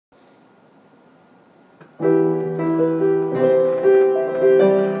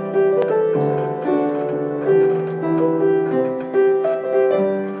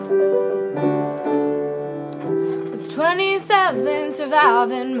Was 27,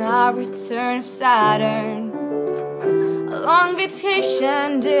 surviving my return of Saturn. A long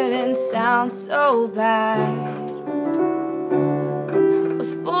vacation didn't sound so bad.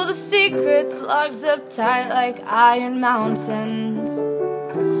 Was full of secrets, locked up tight like iron mountains.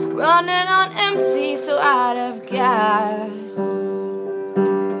 Running on empty, so out of gas.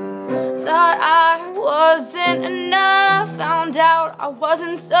 Thought I wasn't enough, found out I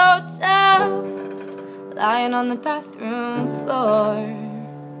wasn't so tough. Lying on the bathroom floor.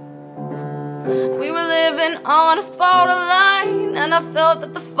 We were living on a fault line, and I felt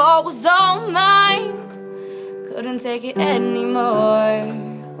that the fault was all mine. Couldn't take it anymore.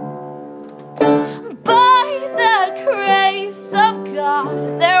 By the grace of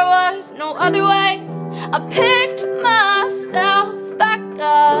God, there was no other way. I picked myself back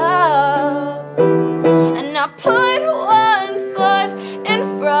up, and I put one foot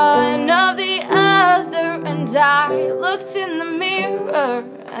in front of the other, and I looked in the mirror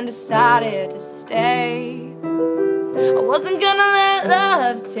and decided to stay. I wasn't gonna let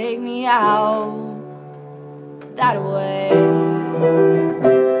love take me out that way.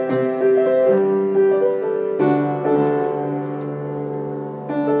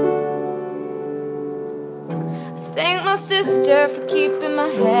 Thank my sister for keeping my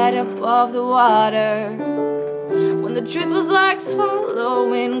head above the water when the truth was like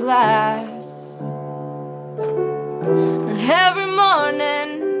swallowing glass. Every morning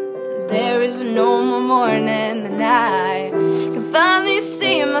there is no more morning, and I can finally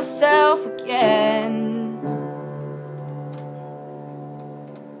see myself again.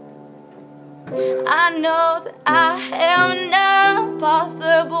 I know that I am enough,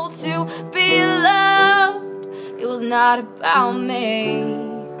 possible to be loved. It was not about me.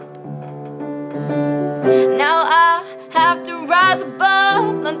 Now I have to rise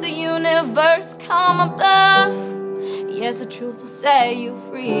above, let the universe call my bluff. Yes, the truth will set you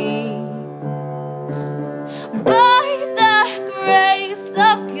free. By the grace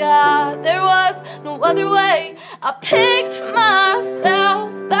of God, there was no other way. I picked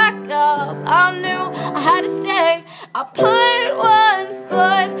myself back up, I knew I had to stay. I put one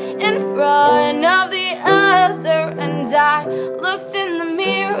foot in front of the other, and I looked in the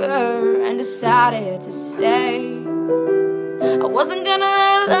mirror and decided to stay. I wasn't gonna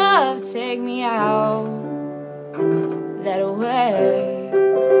let love take me out that way.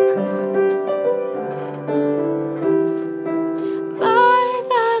 By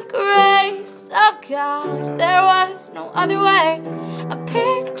the grace of God, there was no other way. I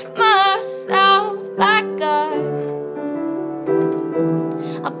picked myself back up.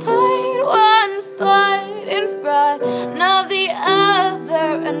 I put one foot in front of the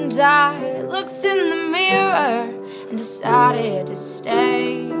other, and I looked in the mirror and decided to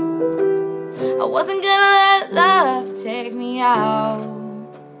stay. I wasn't gonna let love take me out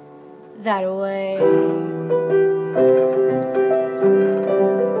that way.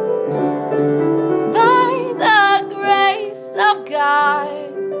 By the grace of God,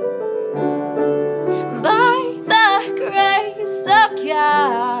 by the grace of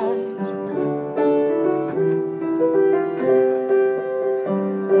God.